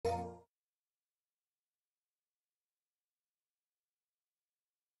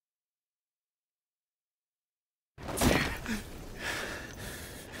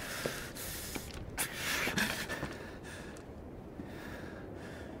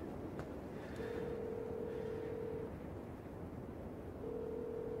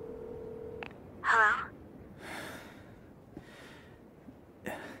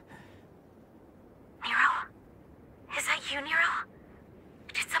you, Nero?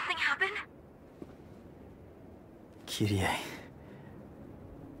 Did something happen? Kyrie.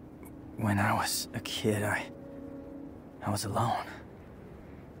 When I was a kid, I was alone.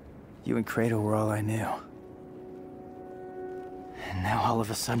 You and Kratos were all I knew. And now all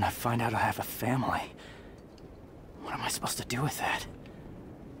of a sudden I find out I have a family. What am I supposed to do with that?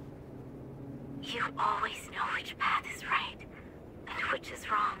 You always know which path is right and which is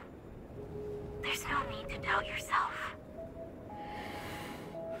wrong. There's no need to doubt yourself.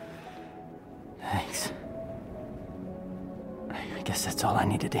 Thanks. I guess that's all I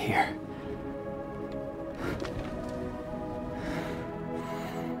needed to hear.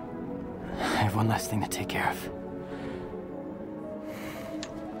 I have one last thing to take care of.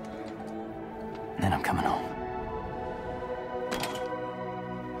 Then I'm coming home.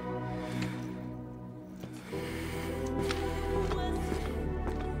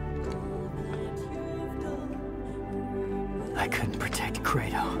 I couldn't protect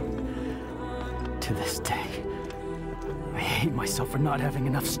Kratos. To this day, I hate myself for not having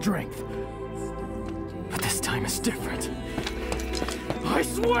enough strength. But this time is different. I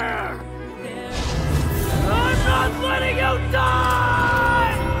swear! I'm not letting you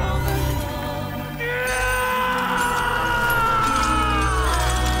die!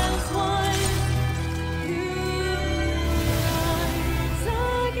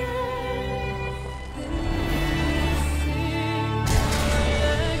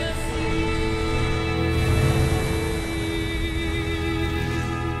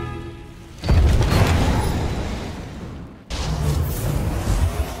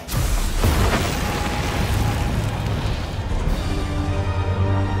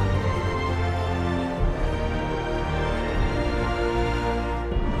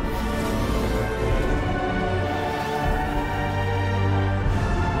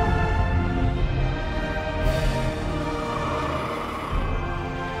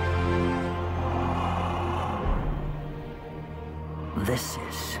 This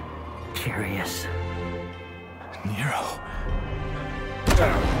is curious. Nero.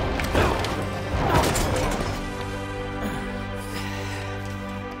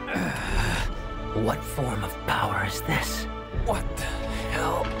 What form of power is this? What the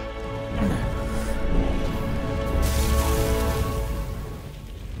hell?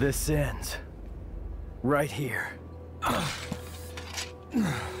 This ends right here.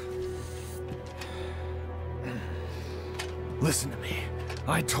 Listen to me.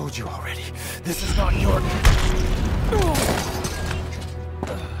 I told you already. This is not your...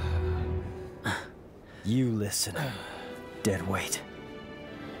 You listen, deadweight.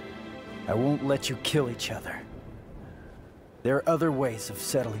 I won't let you kill each other. There are other ways of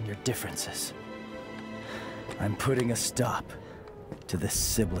settling your differences. I'm putting a stop to this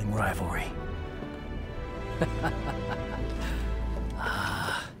sibling rivalry.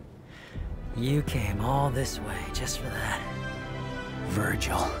 You came all this way just for that.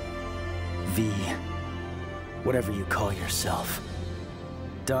 Virgil. V. Whatever you call yourself.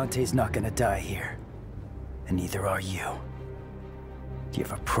 Dante's not gonna die here. And neither are you. Do you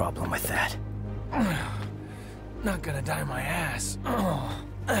have a problem with that? Not gonna die my ass. Oh,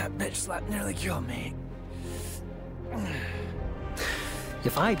 that bitch slap nearly killed me.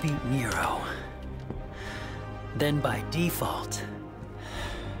 If I beat Nero, then by default,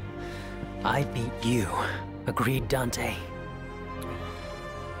 I beat you. Agreed, Dante?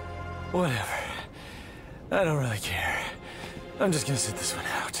 Whatever. I don't really care. I'm just gonna sit this one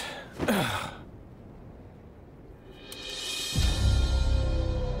out.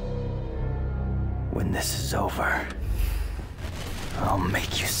 When this is over, I'll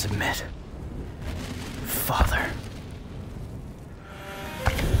make you submit. Father.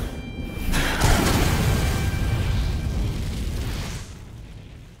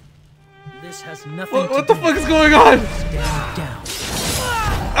 This has nothing What the fuck is going on? Stand down.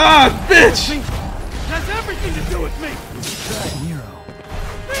 Ah, bitch! That's everything to do with me! Nero.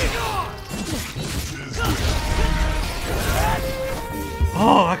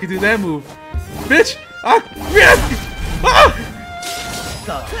 Oh, I can do that move. Bitch! Ah! Yes! Ah!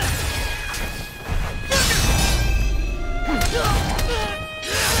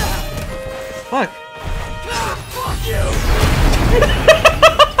 Fuck! Fuck you!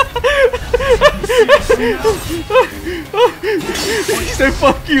 He said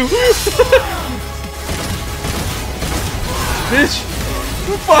fuck you! Bitch!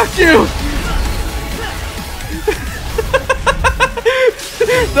 Fuck you!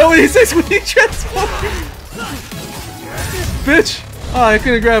 That's what he says when he transforms! Bitch! Oh, I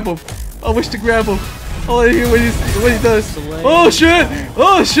couldn't grab him. I wish to grab him. I want to hear what he does. Oh shit!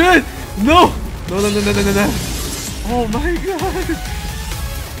 Oh shit! No! No, no, no, no, no, no, no. Oh my god!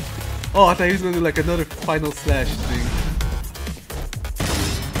 Oh, I thought he was gonna do like another final slash thing.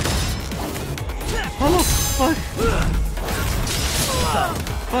 Oh fuck!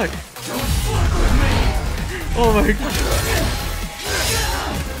 Fuck! Oh my god!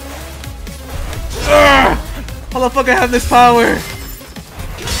 How the fuck I have this power?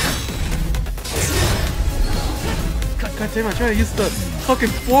 God damn! I'm trying to use the fucking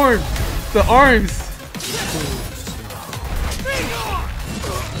form, the arms.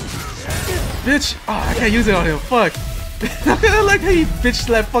 Bitch! Oh, I can't use it on him. Fuck! I like how you bitch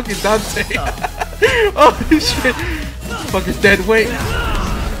slap fucking Dante. Oh shit! Fucking dead weight.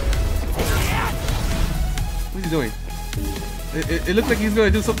 What's he doing? It looked like he's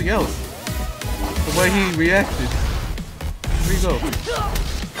gonna do something else. The way he reacted. Where you go?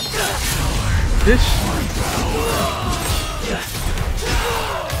 Bitch!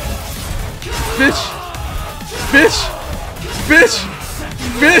 Bitch! Bitch! Bitch!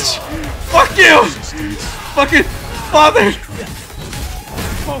 Bitch! Fuck you! Fucking father!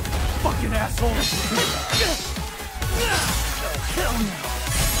 Oh, fucking asshole!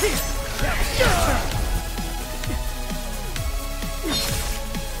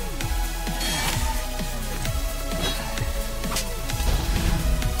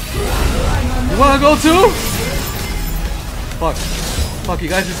 You wanna go too? Fuck. Fuck, you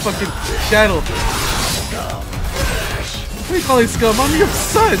guys just fucking shadow. What are you calling scum? I'm your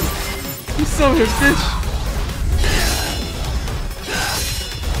son! You son of a bitch!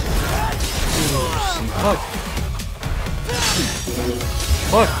 Fuck.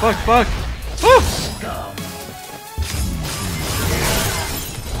 Fuck, fuck, fuck! Ah!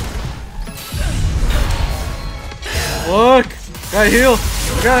 Fuck! Gotta heal!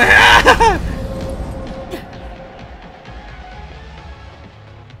 Gotta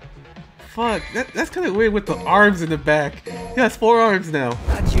Fuck, that's kind of weird with the arms in the back. He has 4 arms now.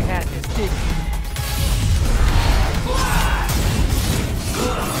 Thought you had this, didn't you?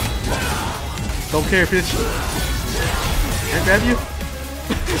 Don't care, bitch. Can I grab you?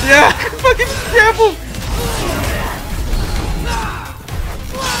 Yeah! Fucking grab him!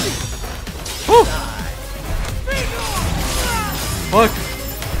 Oh! Fuck!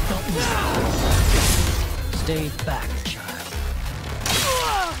 Stay back, child.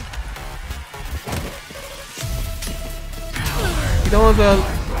 You don't want to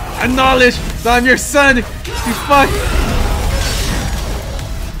acknowledge that I'm your son! You fuck!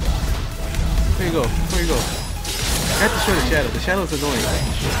 Where you go? Where you go? I have to show the shadow. The shadow's annoying.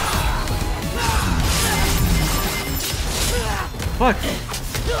 Fuck!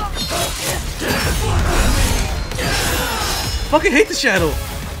 Fucking hate the shadow!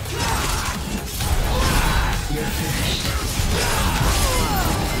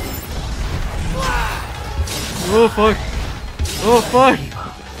 Oh fuck! Oh fuck!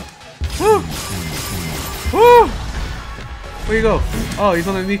 Woo! Woo! Where you go? Oh, he's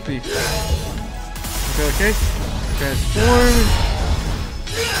underneath me. Okay, okay. Transform.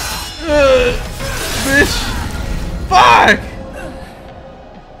 Bitch! Fuck!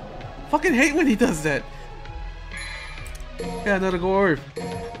 Fucking hate when he does that. Yeah, another orb.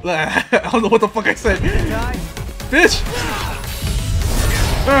 I don't know what the fuck I said. Bitch!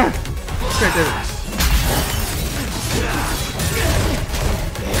 Right there.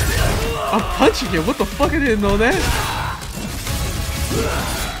 I'm punching him. What the fuck? I didn't know that.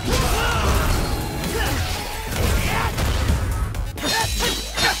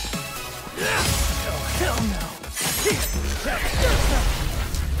 Hell no.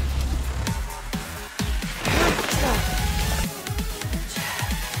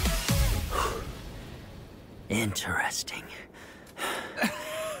 Interesting.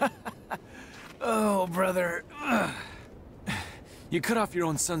 Oh, brother. You cut off your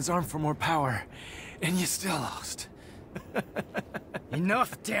own son's arm for more power, and you still lost.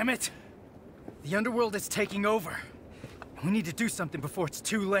 Enough, damn it! The underworld is taking over. We need to do something before it's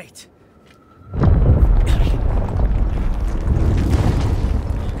too late.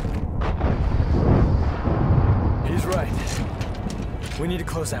 He's right. We need to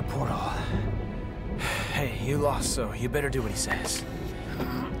close that portal. Hey, you lost, so you better do what he says.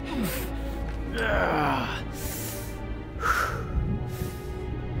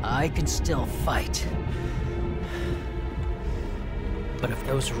 I can still fight. But if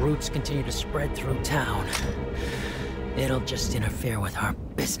those roots continue to spread through town, it'll just interfere with our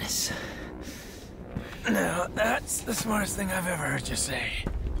business. Now, that's the smartest thing I've ever heard you say.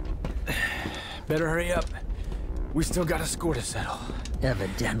 Better hurry up. We still got a score to settle.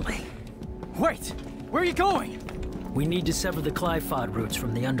 Evidently. Wait! Where are you going? We need to sever the Qliphoth roots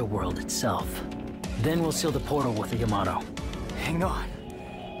from the underworld itself. Then we'll seal the portal with the Yamato. Hang on.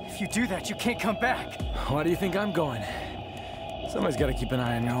 If you do that, you can't come back. Why do you think I'm going? Somebody's got to keep an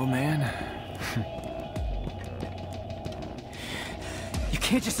eye on your old man. You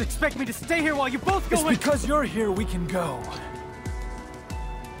can't just expect me to stay here while you both go. It's because you're here we can go.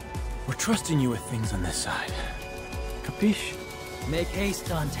 We're trusting you with things on this side. Capiche? Make haste,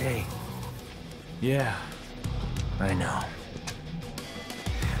 Dante. Yeah, I know.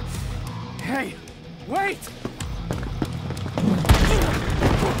 Hey, wait!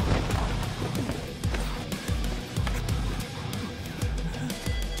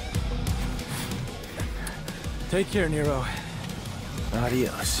 Take care, Nero.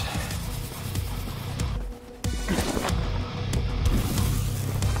 Adios.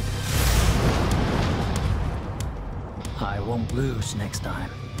 I won't lose next time.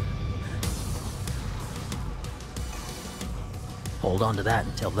 Hold on to that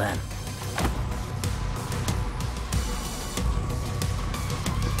until then.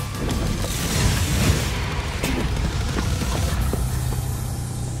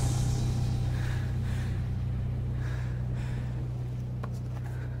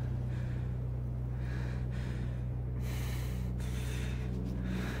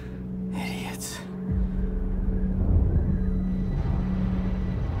 Idiots.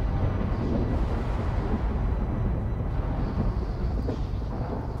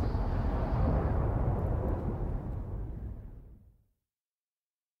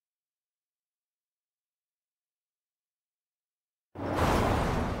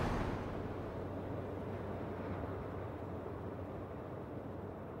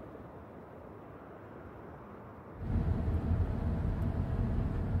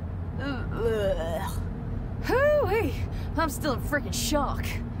 Hooey! I'm still in freaking shock.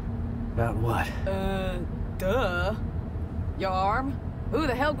 About what? Duh. Your arm? Who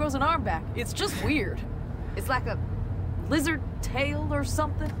the hell grows an arm back? It's just weird. It's like a lizard tail or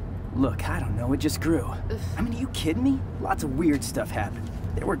something. Look, I don't know, it just grew. I mean, are you kidding me? Lots of weird stuff happened.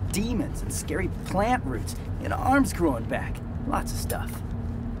 There were demons and scary plant roots and arms growing back. Lots of stuff.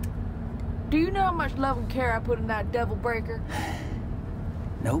 Do you know how much love and care I put in that devil breaker?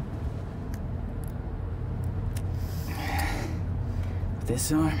 Nope.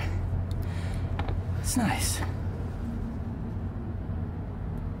 This arm, it's nice.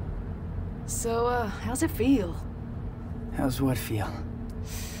 So, how's it feel? How's what feel?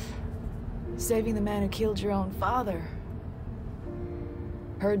 Saving the man who killed your own father.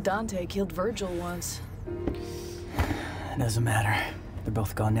 Heard Dante killed Virgil once. It doesn't matter. They're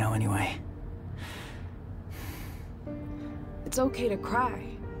both gone now anyway. It's okay to cry.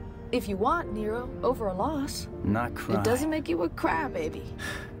 If you want, Nero, over a loss. Not crying. It doesn't make you a crybaby.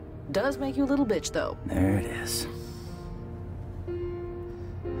 Does make you a little bitch, though. There it is.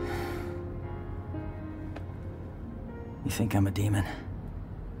 You think I'm a demon?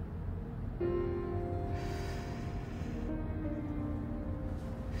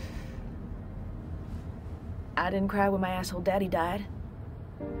 I didn't cry when my asshole daddy died.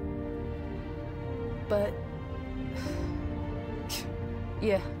 But...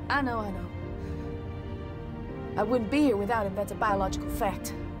 yeah, I know. I wouldn't be here without him, that's a biological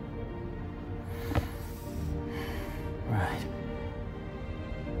fact. Right.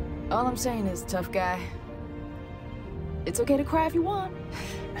 All I'm saying is, tough guy, it's okay to cry if you want.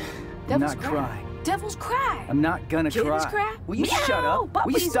 I'm Devils not cry. crying. Devils cry. I'm not gonna Kittens cry. cry. Will you Meow. shut up?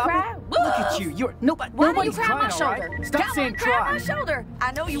 Will you Puppies stop cry. it? Look at you. You're nobody's Why don't you cry on crying, my all right? shoulder? Stop Come saying on, cry on cry. my shoulder.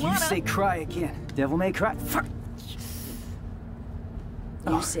 I know you You wanna. say cry again. Devil may cry. Fuck.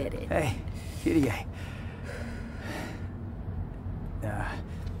 You said it. Hey, Kitty.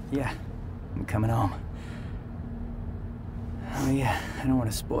 Yeah, I'm coming home. Oh yeah, I don't want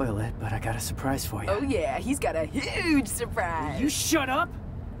to spoil it, but I got a surprise for you. Oh yeah, he's got a huge surprise. You shut up!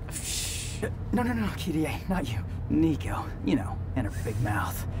 No, Kitty, not you. Nico, you know, and her big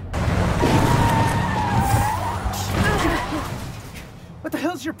mouth. What the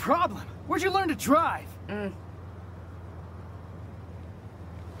hell's your problem? Where'd you learn to drive?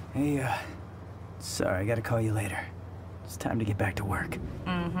 Hey, sorry, I gotta call you later. It's time to get back to work.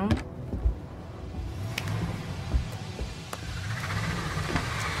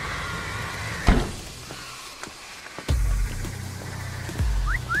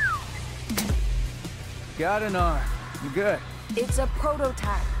 Got an arm. You're good. It's a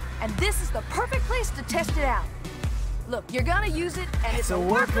prototype, and this is the perfect place to test it out. Look, you're gonna use it, and it's a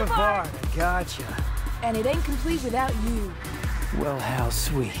work of art. Gotcha. And it ain't complete without you. Well, how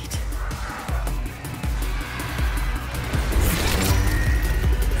sweet.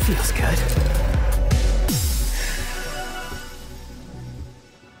 Feels good.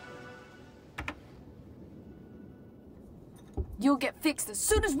 fixed as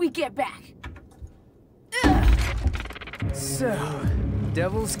soon as we get back. So,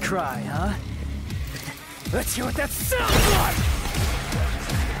 Devil's Cry, huh? Let's hear what that sounds like!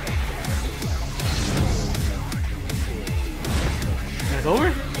 It's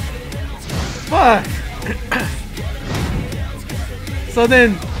over? Fuck! So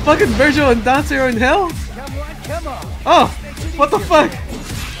then, fucking Virgil and Dante are in hell? Come on! Oh! What the fuck?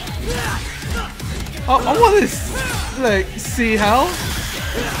 Oh, I want to, like, see how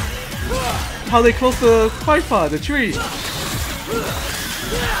they close the tripod, the tree.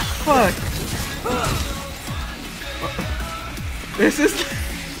 Fuck. This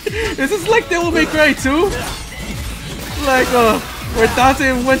is like Devil May Cry 2? Like, where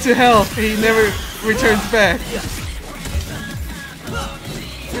Dante went to hell and he never returns back.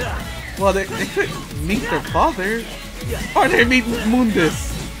 Well, they could meet their father. Or they meet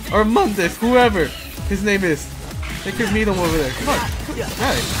Mundus. Or Mundus, whoever his name is. They could meet him over there. Fuck.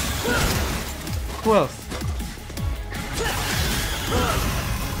 Right. Who else?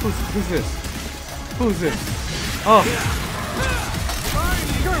 Who's this? Who's this? Oh.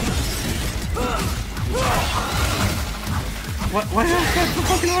 Why have I the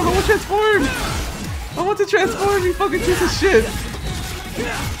fucking arm? I want to transform! I want to transform, you fucking piece of shit!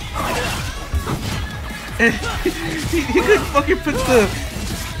 And he could fucking put the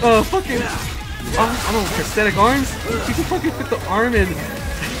fucking I don't know, prosthetic arms? He could fucking put the arm and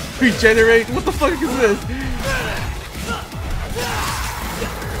regenerate. What the fuck is this?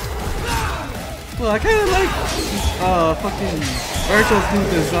 Well, I kinda like fucking Virgil's new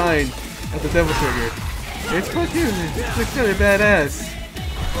design of the Devil Trigger. It's kinda badass.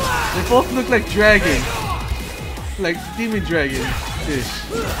 They both look like dragon. Like demon dragon fish.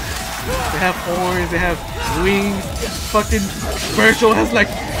 They have horns, they have wings. Fucking Virgil has like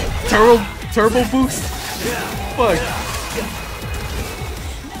turbo boost. Fuck.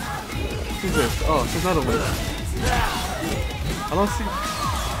 Who's this? Oh, it's another one. I don't see.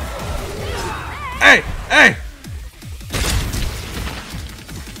 Hey! Hey!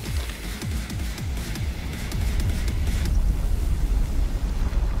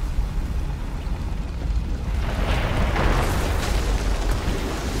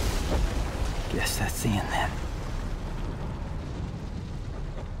 Guess that's the end then.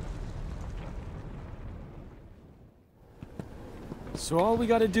 So all we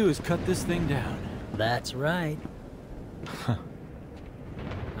gotta do is cut this thing down. That's right.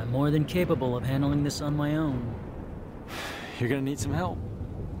 I'm more than capable of handling this on my own. You're gonna need some help.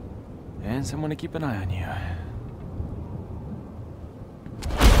 And someone to keep an eye on you.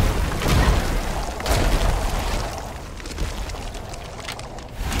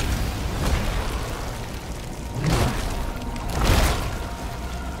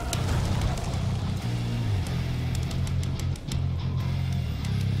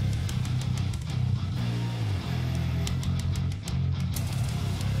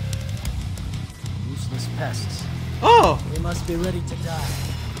 Useless pests. Oh! They must be ready to die.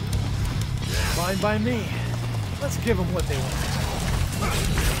 Fine by me. Let's give them what they want.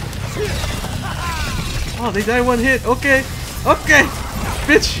 Oh, they die one hit. Okay. Okay.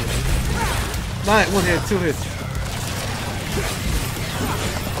 Bitch. Not one hit, 2 hits.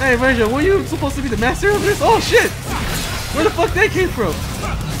 Hey, Virgil, were you supposed to be the master of this? Oh, shit. Where the fuck that came from?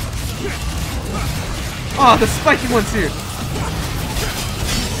 Oh, the spiky one's here.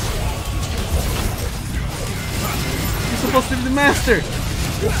 You're supposed to be the master.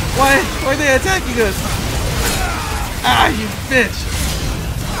 Why are they attacking us? Ah, you bitch.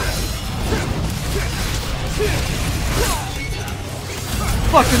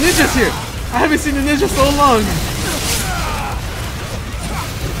 Fuck, the ninja's here. I haven't seen the ninja so long.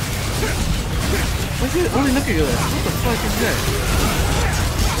 What's it only looking at us? What the fuck is that?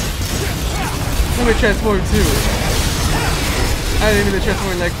 Let me transform too. I didn't even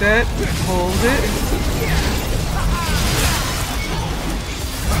transform like that. Hold it.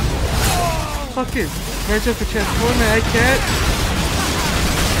 Fucking Virgil could transform and I can't.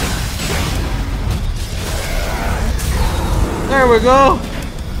 There we go.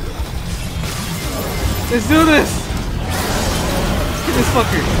 Let's do this. Let's get this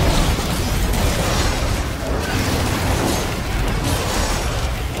fucker.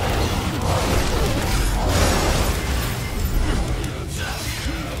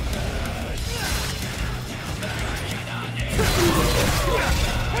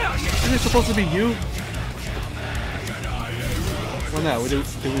 Isn't it supposed to be you? Why not? Did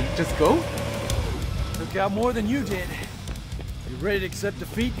we just go? Took out more than you did. You ready to accept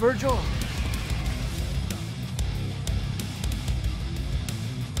defeat, Virgil?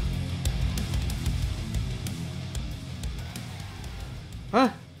 Huh?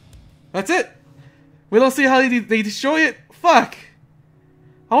 That's it? We don't see how they destroy it? Fuck!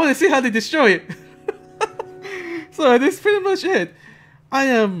 I want to see how they destroy it. So that's pretty much it. I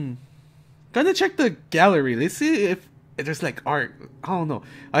am gonna check the gallery. Let's see if there's like art. I don't know.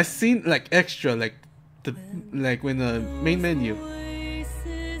 I've seen like extra, like when the main menu.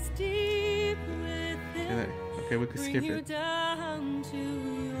 Okay, we can skip it.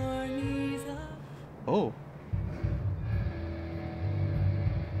 Oh.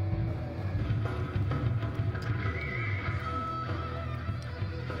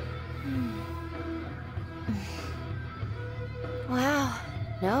 Wow,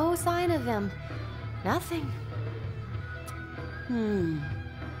 no sign of him. Nothing.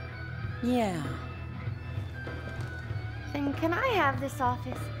 Yeah. Then can I have this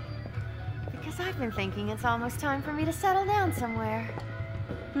office? Because I've been thinking it's almost time for me to settle down somewhere.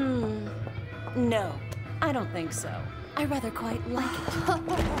 No, I don't think so. I rather quite like it.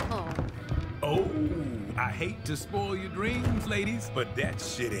 Oh, I hate to spoil your dreams, ladies, but that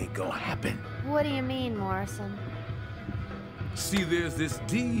shit ain't gonna happen. What do you mean, Morrison? See, there's this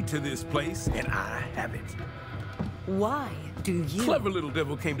deed to this place, and I have it. Why do you? Clever little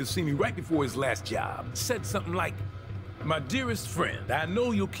devil came to see me right before his last job. Said something like, "My dearest friend, I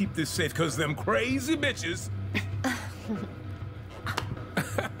know you'll keep this safe because them crazy bitches..."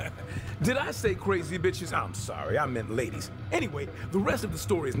 Did I say crazy bitches? I'm sorry, I meant ladies. Anyway, the rest of the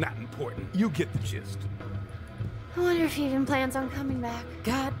story is not important. You get the gist. I wonder if he even plans on coming back.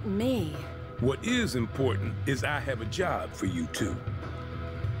 Got me. What is important is I have a job for you two.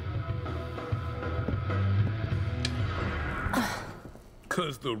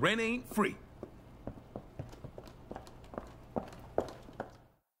 Cause the rent ain't free.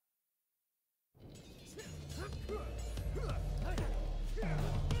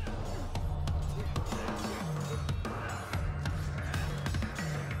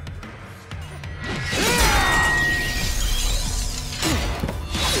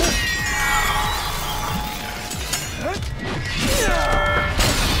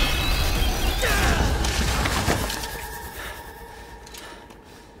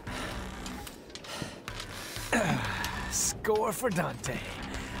 Score for Dante.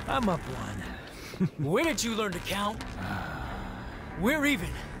 I'm up one. When did you learn to count? We're even.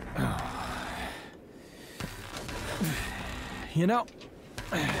 You know,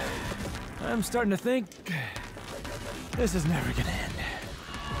 I'm starting to think this is never gonna end.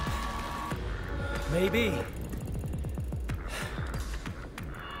 Maybe.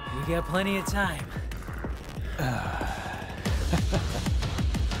 We got plenty of time.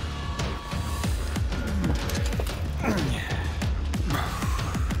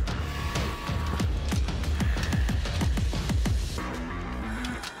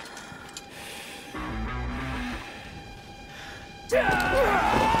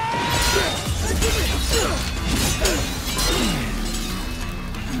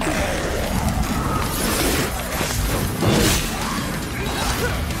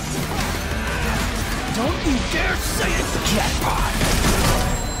 Don't you dare say it's jackpot!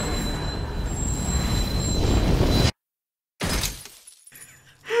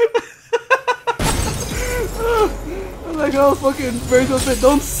 Like how fucking Virgil said,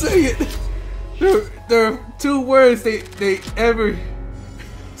 don't say it! There are two words they ever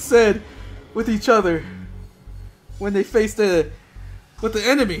said with each other when they faced with the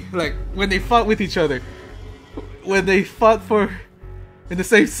enemy, like when they fought with each other. When they fought in the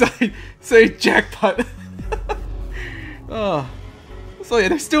same side, say jackpot. Oh. So yeah,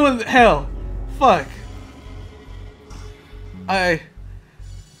 they're still in hell. Fuck.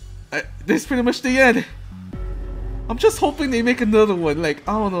 This is pretty much the end. I'm just hoping they make another one, like,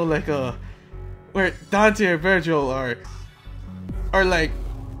 I don't know, like where Dante or Virgil are like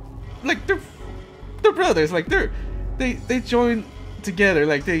they're brothers, like they join together,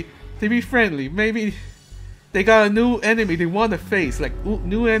 like they be friendly. Maybe they got a new enemy they want to face, like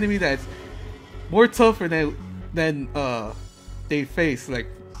new enemy that's more tougher than they face, like,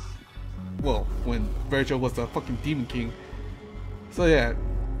 well, when Virgil was the fucking Demon King. So yeah,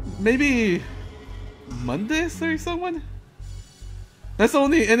 maybe Mundus or someone? That's the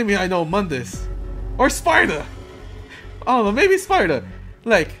only enemy I know, Mundus. Or Sparta! I don't know, maybe Sparta.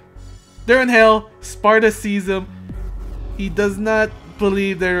 Like, they're in hell, Sparta sees them. He does not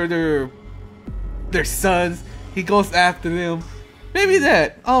believe they're sons. He goes after them. Maybe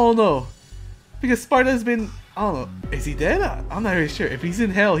that. I don't know. Because Sparta's been, I don't know, is he dead? I'm not really sure. If he's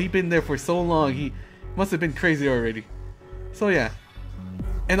in hell, he's been there for so long, he must have been crazy already. So yeah.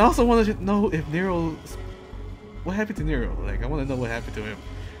 And I also want to know if Nero, what happened to Nero? Like, I want to know what happened to him.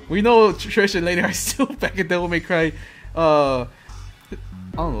 We know Trish and Lady are still back in Devil May Cry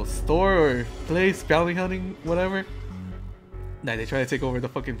I don't know, store or place, bounty hunting, whatever. Nah, they try to take over the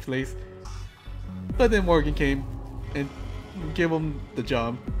fucking place. But then Morgan came and gave him the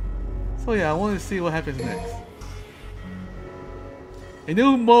job. So yeah, I want to see what happens next. A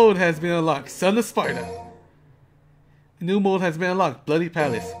new mode has been unlocked, Son of Sparta. A new mode has been unlocked, Bloody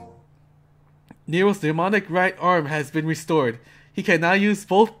Palace. Nero's demonic right arm has been restored. He can now use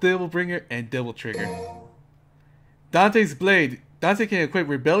both Devil Bringer and Devil Trigger. Dante's Blade. Dante can equip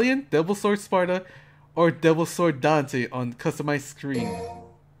Rebellion, Devil Sword Sparta, or Devil Sword Dante on customized screen.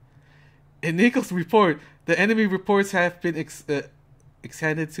 In Nico's report, the enemy reports have been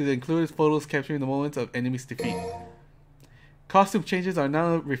extended to the included photos capturing the moments of enemy's defeat. Costume changes are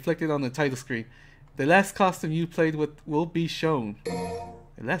now reflected on the title screen. The last costume you played with will be shown.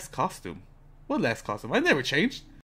 The last costume? What last costume? I never changed.